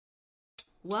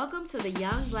Welcome to the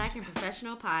Young, Black, and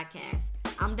Professional Podcast.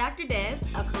 I'm Dr. Des,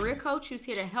 a career coach who's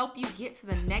here to help you get to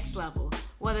the next level,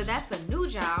 whether that's a new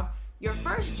job, your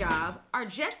first job, or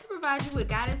just to provide you with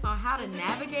guidance on how to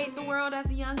navigate the world as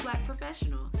a young Black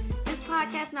professional. This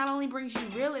podcast not only brings you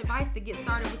real advice to get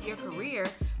started with your career,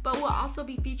 but will also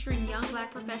be featuring young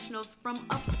Black professionals from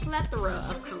a plethora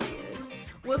of careers.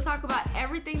 We'll talk about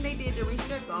everything they did to reach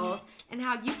their goals and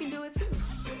how you can do it too.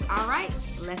 All right,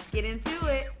 let's get into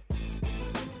it.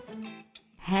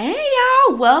 Hey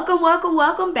y'all,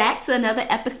 welcome back to another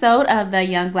episode of the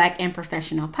Young, Black, and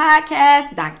Professional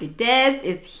Podcast. Dr. Des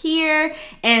is here,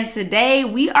 and today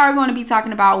we are going to be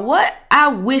talking about what I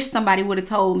wish somebody would have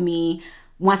told me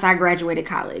once I graduated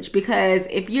college. Because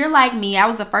if you're like me, I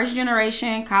was a first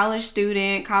generation college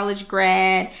student, college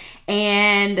grad,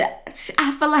 and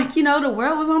I feel like, the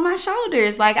world was on my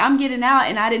shoulders. Like, I'm getting out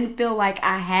and I didn't feel like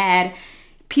I had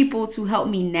people to help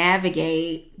me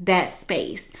navigate that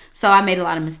space. So I made a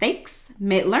lot of mistakes,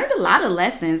 learned a lot of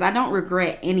lessons. I don't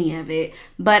regret any of it.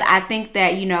 But I think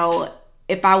that,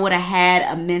 if I would have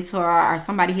had a mentor or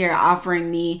somebody here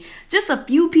offering me just a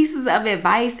few pieces of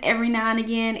advice every now and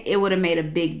again, it would have made a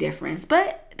big difference.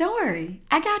 But don't worry,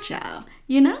 I got y'all,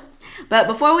 But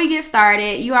before we get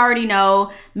started, you already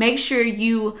know, make sure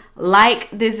you like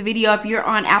this video. If you're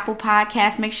on Apple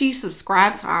Podcasts, make sure you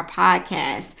subscribe to our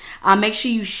podcast. Make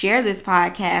sure you share this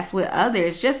podcast with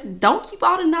others. Just don't keep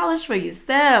all the knowledge for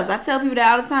yourselves. I tell people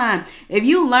that all the time. If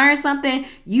you learn something,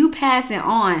 you pass it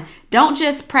on. Don't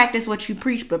just practice what you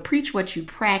preach, but preach what you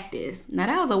practice. Now,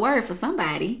 that was a word for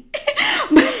somebody.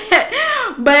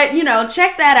 But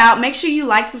check that out. Make sure you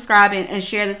like, subscribe, and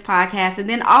share this podcast. And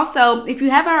then also, if you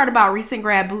haven't heard about Recent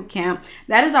Grad Bootcamp,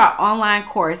 that is our online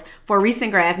course for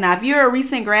recent grads. Now, if you're a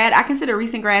recent grad, I consider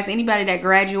recent grads anybody that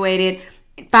graduated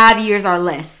 5 years or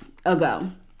less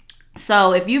ago.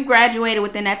 So if you've graduated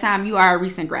within that time, you are a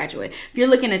recent graduate. If you're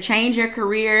looking to change your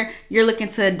career, you're looking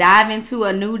to dive into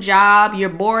a new job, you're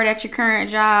bored at your current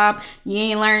job, you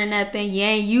ain't learning nothing, you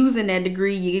ain't using that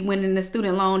degree you went into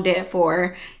student loan debt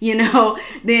for,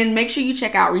 then make sure you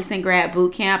check out Recent Grad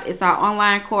Bootcamp. It's our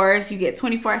online course. You get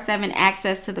 24/7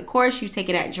 access to the course. You take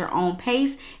it at your own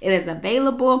pace. It is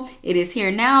available. It is here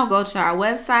now. Go to our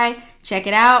website, check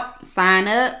it out, sign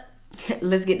up.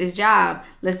 Let's get this job.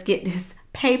 Let's get this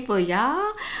paper,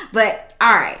 y'all. But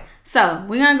all right, so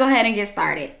we're gonna go ahead and get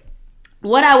started.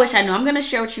 What I wish I knew, I'm gonna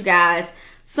share with you guys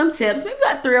some tips, maybe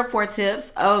about 3 or 4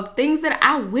 tips of things that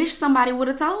I wish somebody would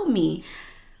have told me.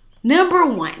 Number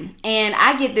 1, and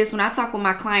I get this when I talk with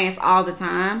my clients all the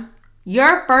time,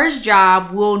 your first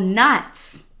job will not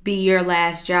be your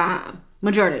last job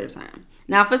majority of the time.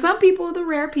 Now, for some people, the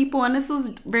rare people, and this was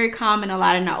very common a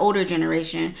lot in the older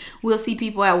generation, we'll see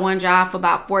people at one job for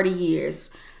about 40 years.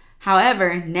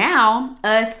 However, now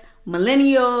us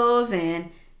millennials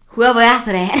and whoever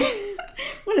after that,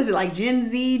 what is it, like Gen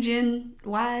Z, Gen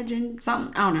Y, Gen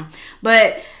something? I don't know.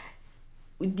 But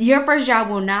your first job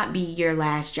will not be your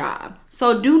last job.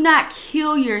 So do not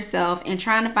kill yourself in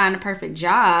trying to find the perfect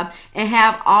job and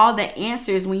have all the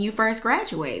answers when you first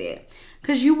graduated.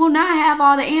 Because you will not have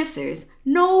all the answers.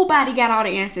 Nobody got all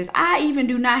the answers. I even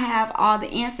do not have all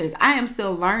the answers. I am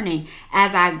still learning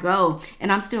as I go,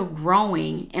 and I'm still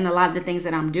growing in a lot of the things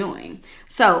that I'm doing.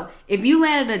 So if you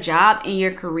landed a job in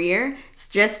your career,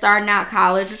 just starting out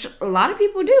college, which a lot of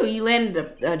people do, you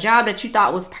landed a job that you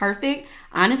thought was perfect.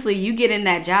 Honestly, you get in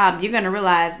that job, you're going to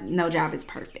realize no job is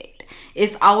perfect.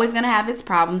 It's always going to have its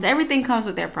problems. Everything comes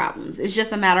with their problems. It's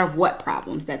just a matter of what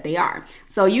problems that they are.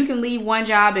 So you can leave one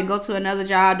job and go to another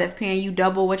job that's paying you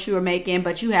double what you were making,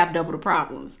 but you have double the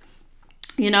problems.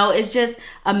 It's just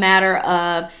a matter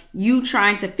of you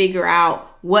trying to figure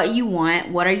out what you want.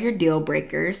 What are your deal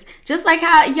breakers? Just like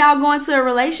how y'all go into a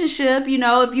relationship, if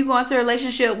you go into a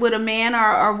relationship with a man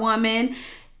or woman,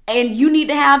 and you need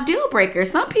to have deal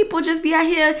breakers. Some people just be out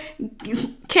here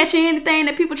catching anything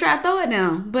that people try to throw at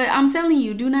them. But I'm telling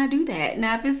you, do not do that.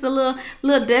 Now, if it's a little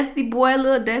dusty boy,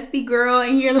 little dusty girl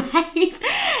in your life,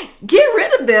 get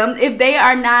rid of them if they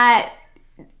are not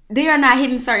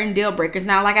hitting certain deal breakers.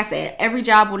 Now, like I said, every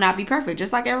job will not be perfect.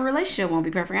 Just like every relationship won't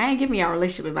be perfect. I ain't giving y'all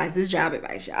relationship advice. This job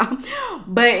advice, y'all.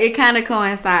 But it kind of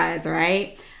coincides,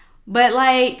 right?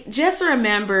 But just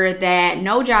remember that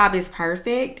no job is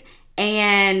perfect.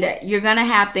 And you're going to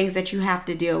have things that you have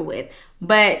to deal with.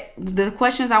 But the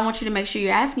questions I want you to make sure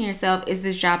you're asking yourself, is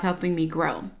this job helping me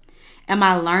grow? Am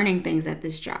I learning things at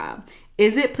this job?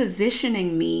 Is it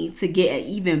positioning me to get an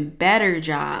even better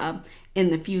job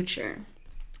in the future?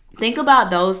 Think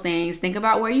about those things. Think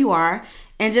about where you are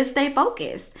and just stay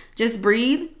focused. Just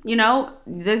breathe.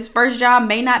 This first job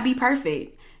may not be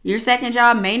perfect. Your second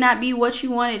job may not be what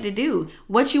you wanted to do.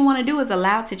 What you want to do is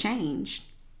allowed to change.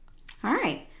 All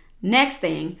right. Next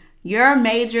thing, your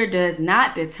major does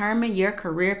not determine your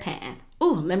career path.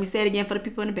 Ooh, let me say it again for the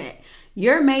people in the back.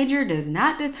 Your major does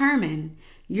not determine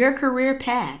your career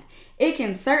path. It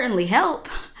can certainly help,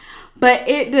 but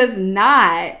it does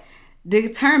not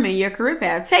determine your career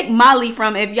path. Take Molly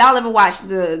from, if y'all ever watched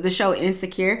the show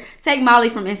Insecure, take Molly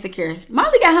from Insecure.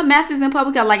 Molly got her master's in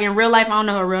public health, like in real life. I don't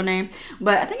know her real name,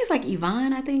 but I think it's like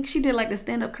Yvonne. I think she did like the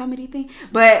stand-up comedy thing,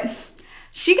 but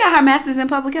she got her master's in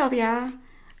public health, y'all.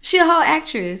 She a whole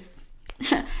actress.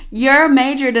 Your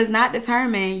major does not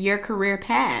determine your career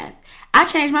path. I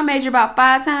changed my major about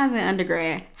 5 times in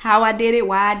undergrad. How I did it,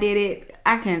 why I did it,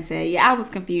 I couldn't tell you. I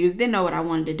was confused, didn't know what I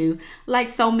wanted to do, like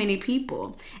so many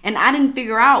people. And I didn't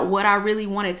figure out what I really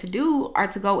wanted to do or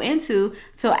to go into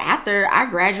till after I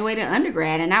graduated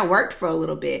undergrad and I worked for a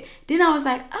little bit. Then I was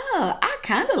like, oh, I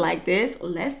kind of like this.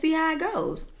 Let's see how it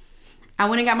goes. I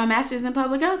went and got my master's in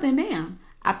public health and bam,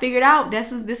 I figured out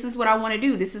this is what I want to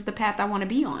do. This is the path I want to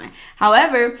be on.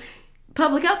 However,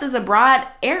 public health is a broad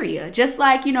area. Just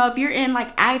like, if you're in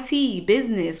like IT,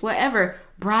 business, whatever,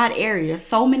 broad area.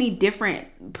 So many different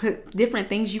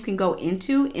things you can go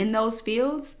into in those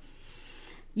fields.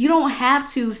 You don't have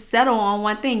to settle on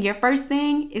one thing. Your first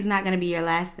thing is not going to be your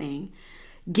last thing.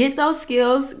 Get those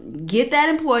skills. Get that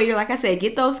employer. Like I said,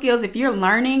 get those skills. If you're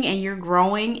learning and you're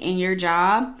growing in your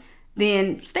job,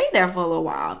 then stay there for a little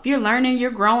while. If you're learning,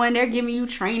 you're growing, they're giving you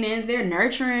trainings, they're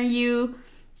nurturing you,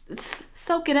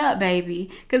 soak it up, baby.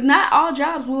 Because not all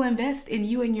jobs will invest in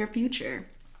you and your future.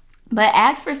 But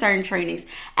ask for certain trainings.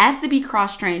 Ask to be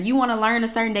cross-trained. You want to learn a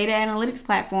certain data analytics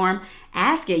platform,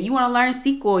 ask it. You want to learn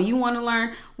SQL, you want to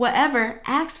learn whatever,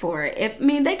 ask for it.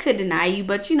 They could deny you,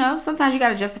 but sometimes you got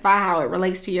to justify how it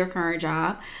relates to your current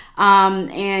job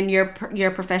and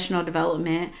your professional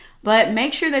development. But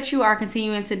make sure that you are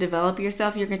continuing to develop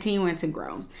yourself. You're continuing to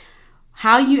grow.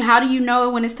 How do you know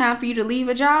when it's time for you to leave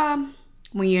a job?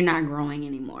 When you're not growing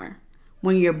anymore.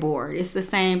 When you're bored. It's the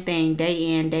same thing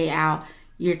day in, day out.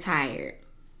 You're tired.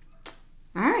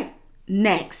 All right.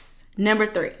 Next, number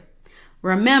 3.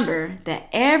 Remember that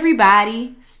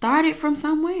everybody started from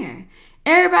somewhere.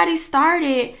 Everybody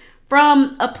started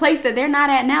from a place that they're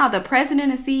not at now. The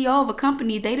president and CEO of a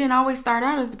company, they didn't always start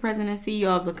out as the president and CEO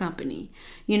of the company,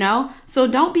 So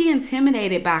don't be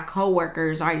intimidated by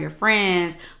coworkers or your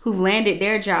friends who've landed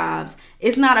their jobs.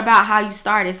 It's not about how you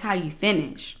start, it's how you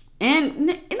finish. And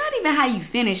not even how you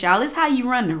finish, y'all. It's how you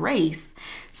run the race.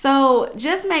 So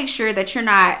just make sure that you're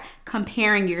not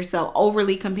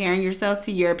overly comparing yourself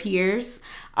to your peers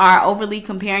or overly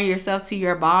comparing yourself to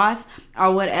your boss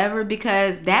or whatever,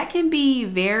 because that can be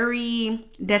very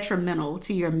detrimental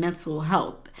to your mental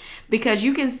health. Because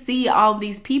you can see all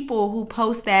these people who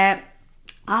post that,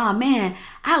 oh man,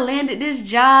 I landed this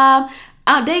job.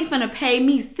 They finna pay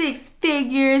me 6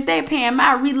 figures. They paying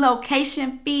my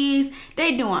relocation fees.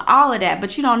 They doing all of that.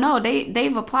 But you don't know,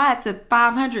 they've applied to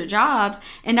 500 jobs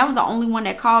and that was the only one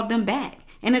that called them back.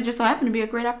 And it just so happened to be a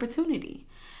great opportunity.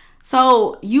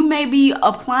 So you may be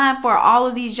applying for all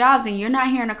of these jobs and you're not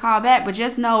hearing a call back, but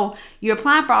just know you're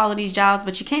applying for all of these jobs,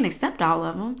 but you can't accept all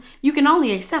of them. You can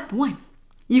only accept one.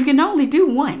 You can only do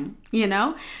one,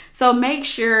 So make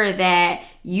sure that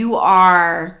you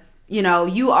are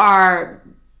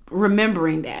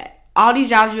remembering that. All these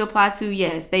jobs you apply to,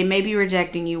 yes, they may be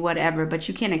rejecting you, whatever, but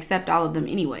you can't accept all of them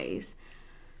anyways.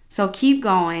 So keep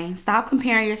going. Stop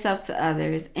comparing yourself to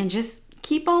others and just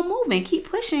keep on moving. Keep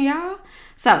pushing, y'all.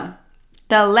 So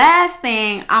the last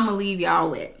thing I'm going to leave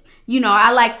y'all with,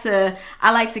 I like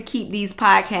to keep these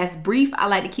podcasts brief. I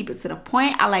like to keep it to the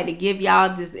point. I like to give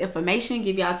y'all this information,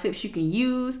 give y'all tips you can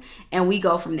use, and we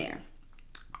go from there.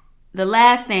 The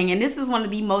last thing, and this is one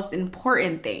of the most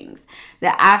important things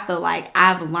that I feel like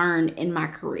I've learned in my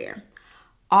career.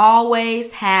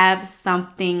 Always have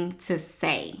something to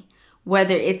say,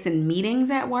 whether it's in meetings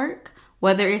at work,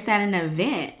 whether it's at an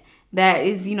event that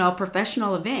is, a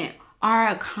professional event or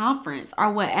a conference or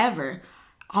whatever.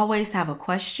 Always have a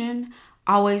question,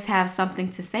 always have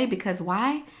something to say, because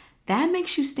why? That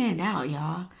makes you stand out,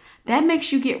 y'all. That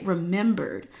makes you get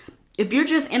remembered. If you're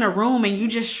just in a room and you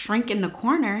just shrink in the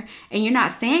corner and you're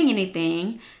not saying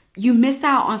anything, you miss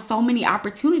out on so many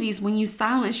opportunities when you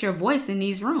silence your voice in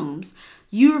these rooms.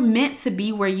 You're meant to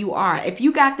be where you are. If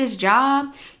you got this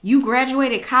job, you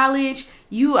graduated college,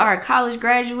 you are a college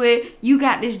graduate, you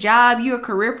got this job, you're a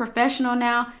career professional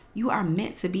now, you are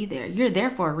meant to be there. You're there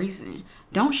for a reason.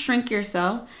 Don't shrink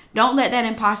yourself. Don't let that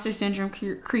imposter syndrome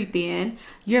creep in.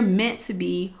 You're meant to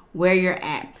be where you're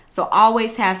at. So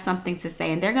always have something to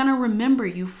say, and they're going to remember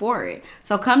you for it.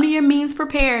 So come to your meetings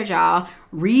prepared, y'all.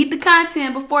 Read the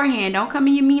content beforehand. Don't come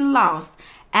in your meeting lost.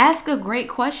 Ask a great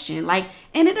question. And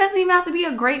it doesn't even have to be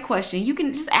a great question. You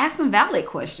can just ask some valid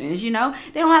questions, They don't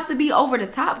have to be over the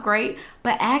top great,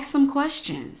 but ask some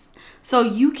questions. So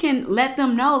you can let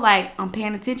them know, I'm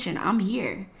paying attention. I'm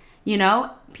here.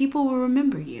 People will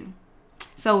remember you.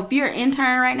 So if you're an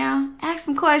intern right now, ask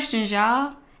some questions,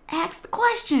 y'all. Ask the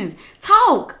questions.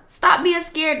 Talk. Stop being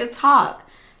scared to talk.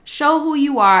 Show who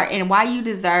you are and why you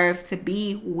deserve to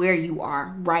be where you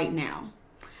are right now.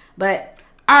 But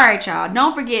all right, y'all.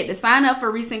 Don't forget to sign up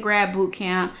for Recent Grad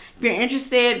Bootcamp. If you're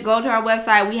interested, go to our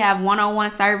website. We have one-on-one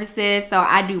services. So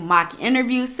I do mock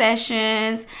interview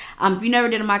sessions. If you never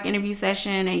did a mock interview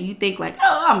session and you think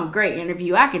I'm a great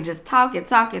interview, I can just talk and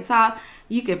talk and talk.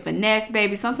 You can finesse,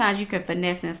 baby. Sometimes you can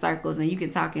finesse in circles and you can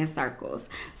talk in circles.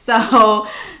 So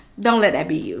don't let that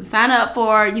be you. Sign up for,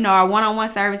 our one-on-one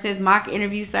services, mock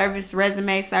interview service,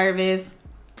 resume service,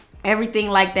 everything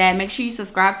like that. Make sure you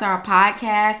subscribe to our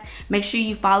podcast. Make sure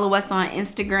you follow us on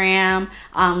Instagram,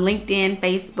 LinkedIn,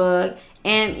 Facebook.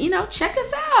 And, check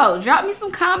us out. Drop me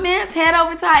some comments. Head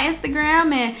over to our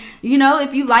Instagram. And,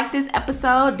 if you like this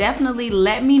episode, definitely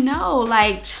let me know.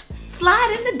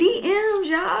 Slide in the DMs,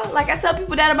 y'all. I tell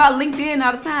people that about LinkedIn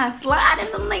all the time. Slide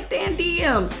in the LinkedIn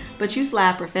DMs. But you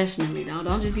slide professionally, though.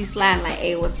 Don't just be sliding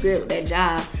hey, what's good with that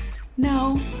job?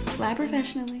 No, slide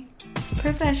professionally.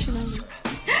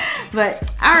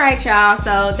 But, all right, y'all.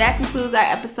 So that concludes our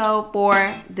episode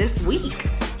for this week.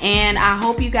 And I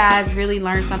hope you guys really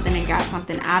learned something and got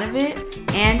something out of it.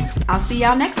 And I'll see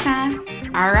y'all next time.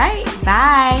 All right,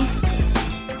 bye.